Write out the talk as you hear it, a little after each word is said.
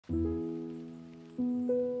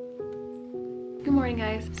Good morning,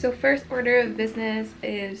 guys. So first order of business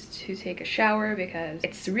is to take a shower because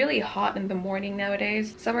it's really hot in the morning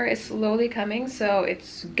nowadays. Summer is slowly coming, so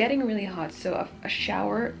it's getting really hot, so a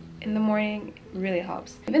shower in the morning really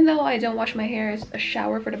helps. Even though I don't wash my hair, a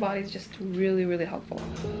shower for the body is just really helpful.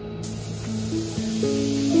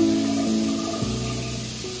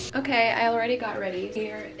 Okay, I already got ready.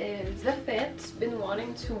 Here is the fit. Been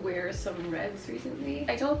wanting to wear some reds recently.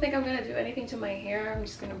 I don't think I'm gonna do anything to my hair. I'm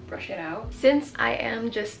just gonna brush it out. Since I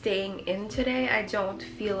am just staying in today, I don't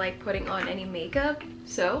feel like putting on any makeup.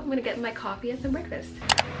 So I'm gonna get my coffee and some breakfast.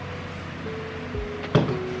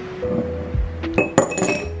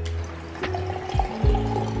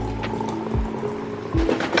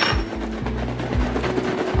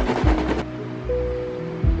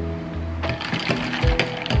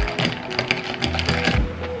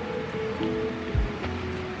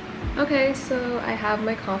 Okay, so I have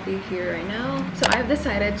my coffee here right now. So I've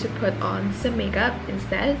decided to put on some makeup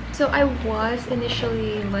instead. So I was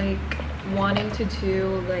initially like wanting to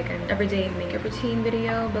do like an everyday makeup routine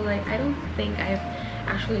video, but like I don't think I've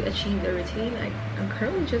actually achieved the routine. I'm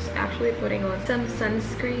currently just actually putting on some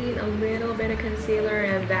sunscreen, a little bit of concealer,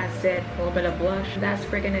 and that's it. A little bit of blush. That's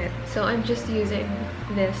freaking it. So I'm just using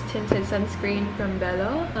this tinted sunscreen from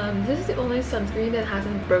Bello. This is the only sunscreen that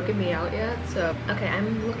hasn't broken me out yet. So okay,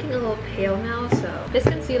 I'm looking a little pale now. So this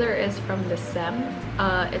concealer is from the SEM.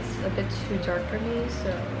 It's a bit too dark for me,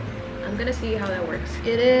 so I'm gonna see how that works.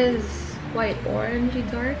 It is quite orangey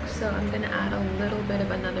dark, so I'm gonna add a little bit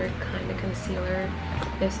of another kind of concealer.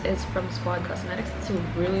 This is from Squad Cosmetics. It's a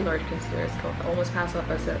really large concealer. It's called almost pass off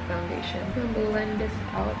as a foundation. I'm gonna blend this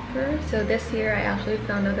out first. So this year I actually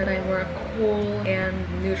found out that I'm more a cool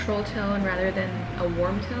and neutral tone rather than a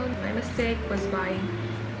warm tone. My mistake was buying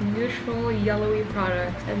neutral yellowy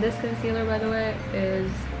products, and this concealer, by the way, is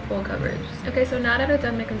full coverage. Okay, so now that I've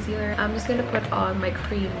done my concealer, I'm just gonna put on my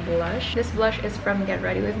cream blush. This blush is from Get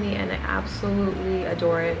Ready With Me, and I absolutely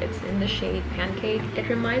adore it. It's in the shade Pancake. It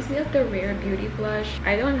reminds me of the Rare Beauty blush.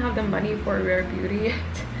 I don't have the money for Rare Beauty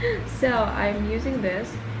yet, so I'm using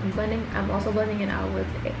this. I'm also blending it out with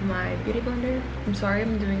my beauty blender. I'm sorry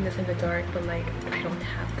I'm doing this in the dark, but like I don't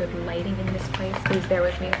have good lighting in this place. Please bear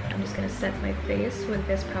with me. I'm just gonna set my face with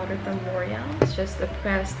this powder from L'Oreal. It's just a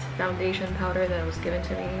pressed foundation powder that was given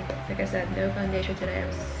to me. Like I said, no foundation today.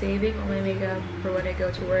 I'm saving all my makeup for when I go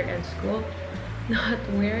to work and school, not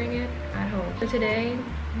wearing it at home. So today,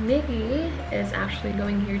 Nikki is actually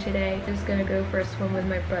going here today. Just gonna go for a swim with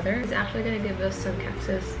my brother. He's actually gonna give us some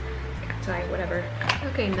whatever.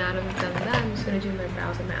 Okay, now that I've done that, I'm just gonna do my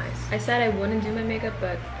brows and my eyes. I said I wouldn't do my makeup,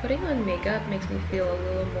 but putting on makeup makes me feel a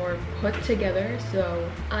little more put together, so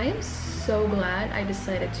I am so glad I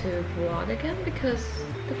decided to vlog again because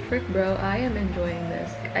the frick, bro, I am enjoying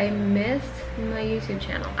this. I missed my YouTube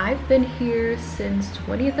channel. I've been here since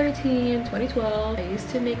 2013, 2012. I used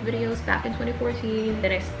to make videos back in 2014,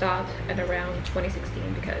 then I stopped at around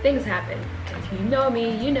 2016 because things happened. If you know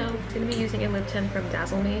me, you know. I'm gonna be using a lip tint from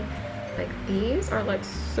Dazzle Me. Like these are like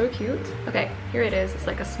so cute. Okay, here it is. It's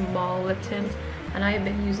like a small lip tint, and I have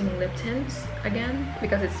been using lip tints again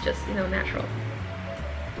because it's just, you know, natural.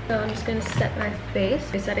 So I'm just gonna set my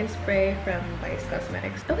face with setting spray from Vice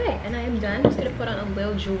Cosmetics. Okay, and I am done. I'm just gonna put on a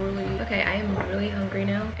little jewelry. Okay, I am really hungry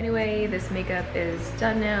now. Anyway, this makeup is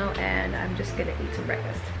done now, and I'm just gonna eat some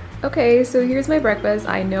breakfast. Okay, so here's my breakfast.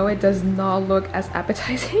 I know it does not look as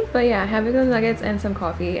appetizing, but yeah, having the nuggets and some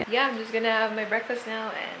coffee. Yeah, I'm just gonna have my breakfast now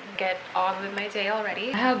and get on with my day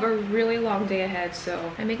already. I have a really long day ahead,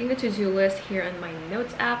 so I'm making a to-do list here on my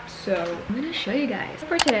notes app, so I'm gonna show you guys.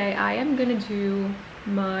 For today, I am gonna do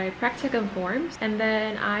my practicum forms, and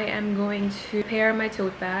then I am going to prepare my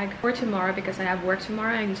tote bag for tomorrow because I have work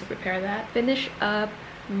tomorrow. I need to prepare that. Finish up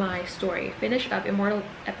my story, finish up Immortal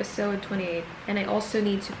episode 28, and I also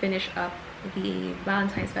need to finish up the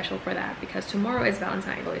Valentine special for that because tomorrow is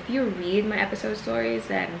Valentine. So if you read my episode stories,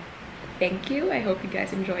 then thank you. I hope you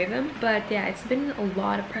guys enjoy them. But yeah, it's been a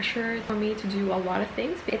lot of pressure for me to do a lot of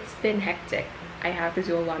things. It's been hectic. I have to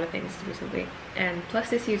do a lot of things recently, and plus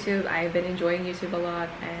this YouTube, I've been enjoying YouTube a lot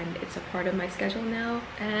and it's a part of my schedule now,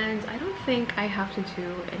 and I don't think I have to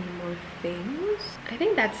do any more things. I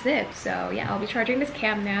think that's it. So yeah, I'll be charging this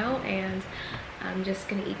cam now, and I'm just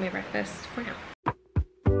gonna eat my breakfast for now.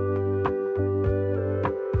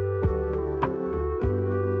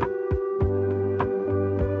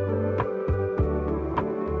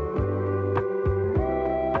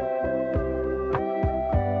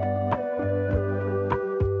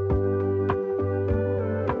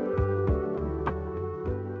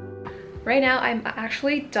 Right now, I'm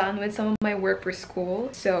actually done with some of my work for school,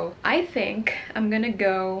 so I think I'm gonna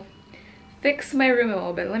go fix my room a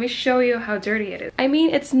little bit. Let me show you how dirty it is. I mean,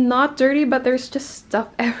 it's not dirty, but there's just stuff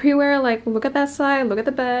everywhere. Like, look at that side, look at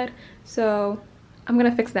the bed. So I'm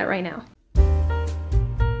gonna fix that right now.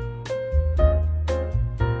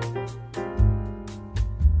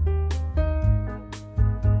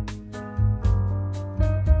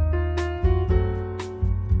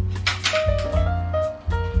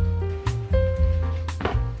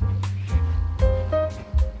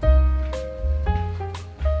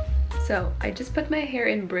 So I just put my hair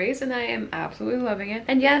in braids and I am absolutely loving it.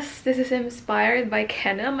 And yes, this is inspired by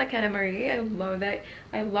Kenna, my Kenna Marie. I love that.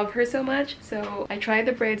 I love her so much. So I tried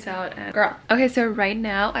the braids out and girl. Okay, so right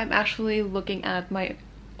now I'm actually looking at my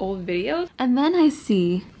old videos. And then I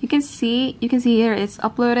see, you can see here it's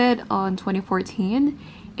uploaded on 2014.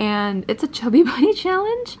 And it's a chubby bunny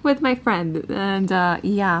challenge with my friend. And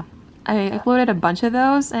yeah, I uploaded a bunch of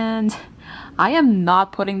those and I am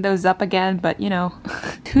not putting those up again, but you know,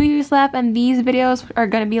 2 years left and these videos are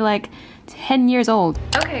gonna be like 10 years old.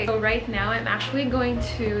 Okay, so right now I'm actually going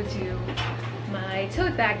to do my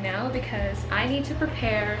tote bag now because I need to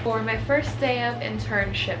prepare for my first day of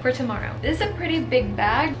internship for tomorrow. This is a pretty big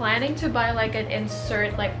bag. Planning to buy like an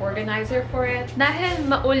insert like organizer for it. Dahil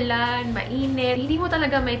maulan, mainit, hindi mo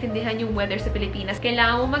talaga maintindihan yung weather sa Pilipinas.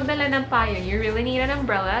 Kailangan mo magdala ng payong. You really need an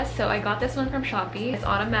umbrella. So I got this one from Shopee. It's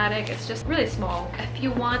automatic. It's just really small. If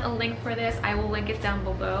you want a link for this, I will link it down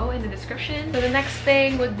below in the description. So the next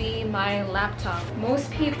thing would be my laptop.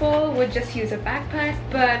 Most people would just use a backpack,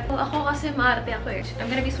 but ako kasi I'm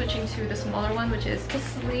gonna be switching to the smaller one, which is the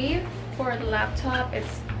sleeve for the laptop. It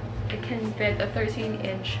can fit a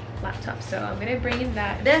 13-inch laptop, so I'm gonna bring in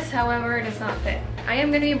that. This, however, does not fit. I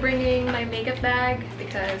am gonna be bringing my makeup bag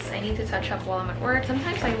because I need to touch up while I'm at work.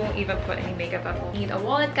 Sometimes I won't even put any makeup up. I'll need a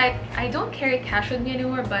wallet. I don't carry cash with me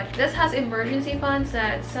anymore, but this has emergency funds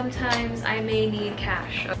that sometimes I may need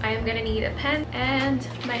cash. I am gonna need a pen and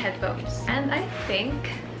my headphones, and I think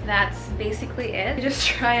that's basically it. Just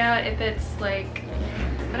try out if it's like,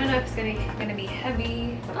 I don't know if it's gonna be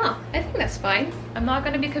heavy. Oh, I think that's fine. I'm not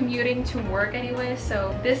gonna be commuting to work anyway,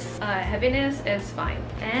 so this heaviness is fine.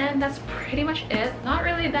 And that's pretty much it. Not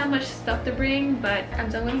really that much stuff to bring, but I'm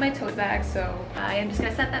done with my tote bag, so I am just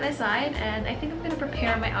gonna set that aside, and I think I'm gonna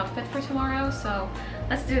prepare my outfit for tomorrow, so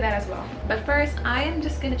let's do that as well. But first, I am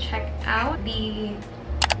just gonna check out the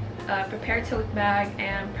prepared tote bag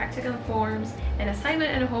and practical forms and assignment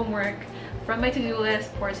and homework from my to-do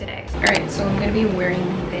list for today. Alright, so I'm gonna be wearing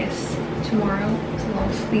this tomorrow. It's a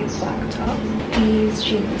long sleeve black top. These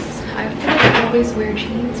jeans. I feel like I always wear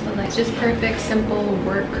jeans, but like it's just perfect, simple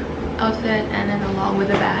work outfit, and then along with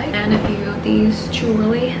a bag and a few of these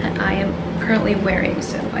jewelry that I am currently wearing.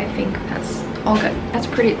 So I think that's all good. That's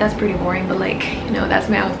pretty boring, but like, you know, that's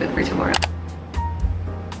my outfit for tomorrow.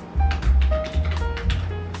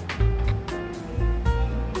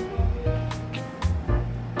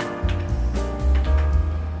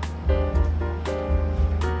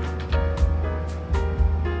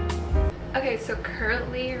 Okay, so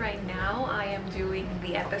currently right now I am doing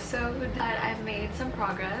the episode, but I've made some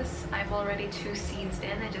progress. I'm already 2 scenes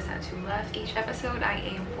in. I just had 2 left. Each episode I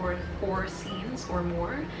aim for 4 scenes or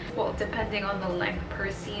more. Well, depending on the length per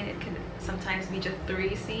scene, it can sometimes be just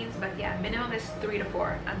 3 scenes, but yeah, minimum is 3 to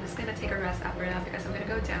 4. I'm just gonna take a rest after that because I'm gonna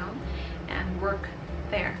go down and work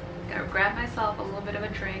there. I'm gonna grab myself a little bit of a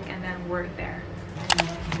drink and then work there.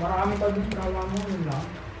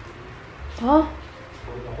 Oh?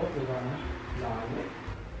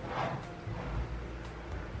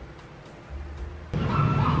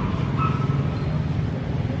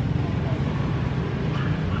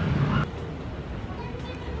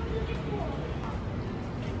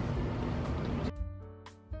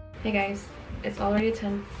 Hey guys, it's already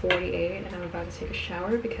 10:48 and I'm about to take a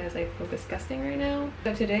shower because I feel disgusting right now.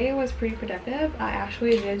 So today was pretty productive. I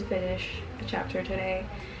actually did finish a chapter today,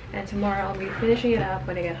 and tomorrow I'll be finishing it up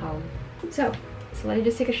when I get home. So let me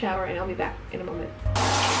just take a shower and I'll be back in a moment.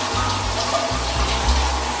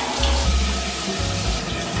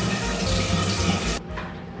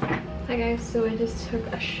 Hi guys, so I just took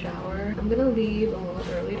a shower. I'm gonna leave a little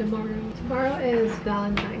early tomorrow. Tomorrow is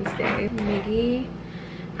Valentine's Day. Miggy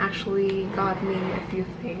actually got me a few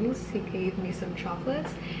things. He gave me some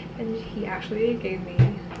chocolates and he actually gave me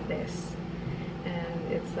this.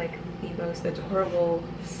 And it's like the most adorable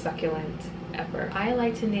succulent ever. I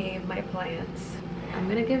like to name my plants. I'm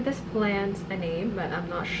gonna give this plant a name, but I'm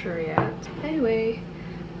not sure yet. Anyway,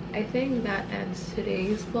 I think that ends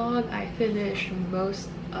today's vlog. I finished most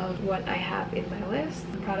of what I have in my list.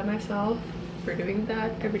 I'm proud of myself for doing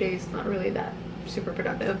that. Every day is not really that super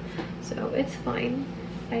productive, so it's fine.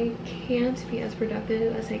 I can't be as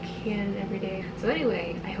productive as I can every day. So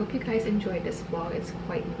anyway, I hope you guys enjoyed this vlog. It's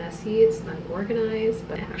quite messy, it's not organized,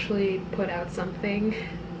 but I actually put out something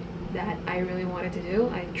that I really wanted to do.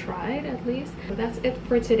 I tried, at least. So that's it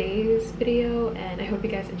for today's video, and I hope you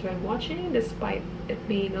guys enjoyed watching despite it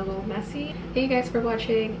being a little messy. Thank you guys for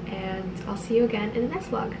watching, and I'll see you again in the next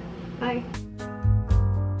vlog. Bye.